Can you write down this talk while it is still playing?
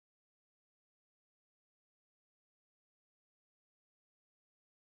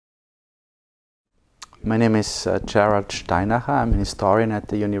My name is Gerald Steinacher. I'm an historian at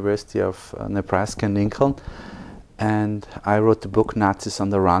the University of Nebraska in Lincoln, and I wrote the book Nazis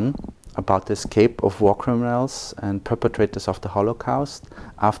on the Run about the escape of war criminals and perpetrators of the Holocaust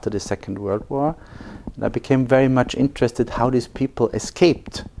after the Second World War. And I became very much interested how these people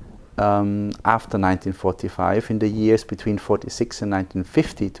escaped after 1945, in the years between 46 and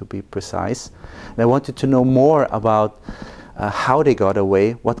 1950 to be precise. And I wanted to know more about how they got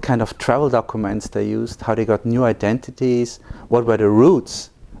away, what kind of travel documents they used, how they got new identities, what were the routes,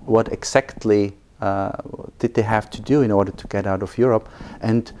 what exactly did they have to do in order to get out of Europe.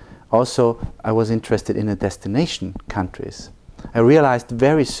 And also I was interested in the destination countries. I realized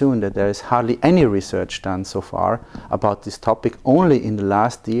very soon that there is hardly any research done so far about this topic. Only in the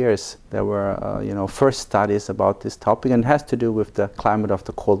last years there were first studies about this topic, and it has to do with the climate of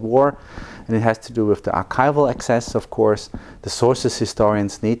the Cold War, and it has to do with the archival access, of course. The sources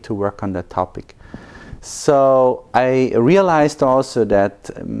historians need to work on that topic. So I realized also that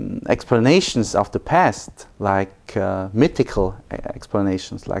explanations of the past, like mythical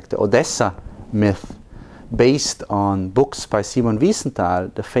explanations, like the Odessa myth, based on books by Simon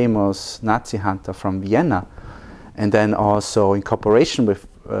Wiesenthal, the famous Nazi hunter from Vienna, and then also in cooperation with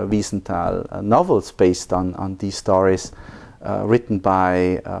Wiesenthal, novels based on these stories written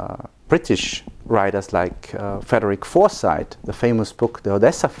by British writers like Frederick Forsyth, the famous book The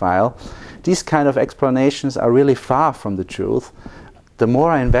Odessa File. These kind of explanations are really far from the truth. The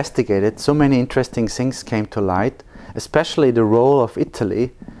more I investigated, so many interesting things came to light, especially the role of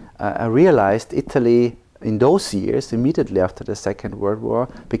Italy. I realized Italy in those years, immediately after the Second World War,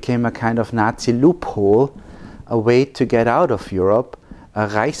 became a kind of Nazi loophole, a way to get out of Europe, a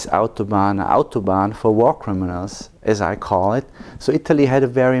Reichsautobahn, an autobahn for war criminals, as I call it. So Italy had a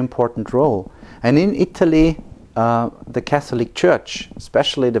very important role. And in Italy, the Catholic Church,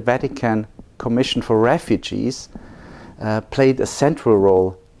 especially the Vatican Commission for Refugees, played a central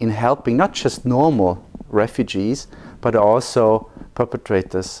role in helping not just normal refugees, but also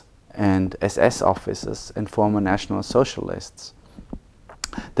perpetrators and SS officers and former National Socialists.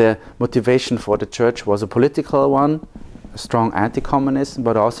 The motivation for the church was a political one, a strong anti-communism,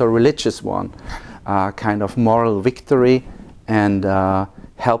 but also a religious one, kind of moral victory and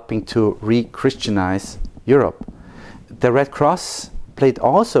helping to re-Christianize Europe. The Red Cross played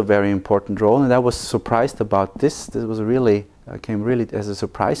also a very important role, and I was surprised about this. This was really came really as a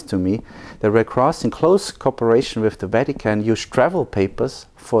surprise to me. The Red Cross, in close cooperation with the Vatican, used travel papers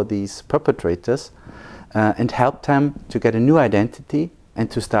for these perpetrators and helped them to get a new identity and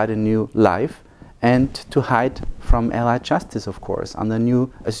to start a new life and to hide from Allied justice, of course, under a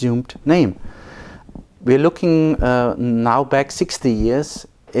new assumed name. We're looking now back 60 years.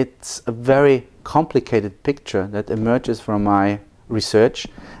 It's a very complicated picture that emerges from my research,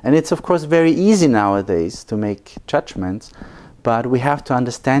 and it's of course very easy nowadays to make judgments, but we have to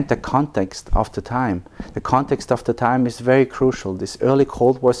understand the context of the time. The context of the time is very crucial. This early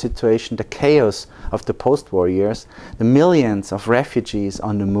Cold War situation, the chaos of the post-war years, the millions of refugees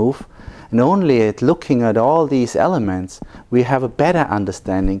on the move, and only at looking at all these elements we have a better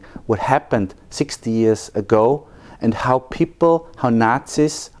understanding what happened 60 years ago and how people, how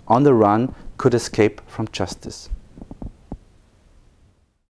Nazis on the run could escape from justice.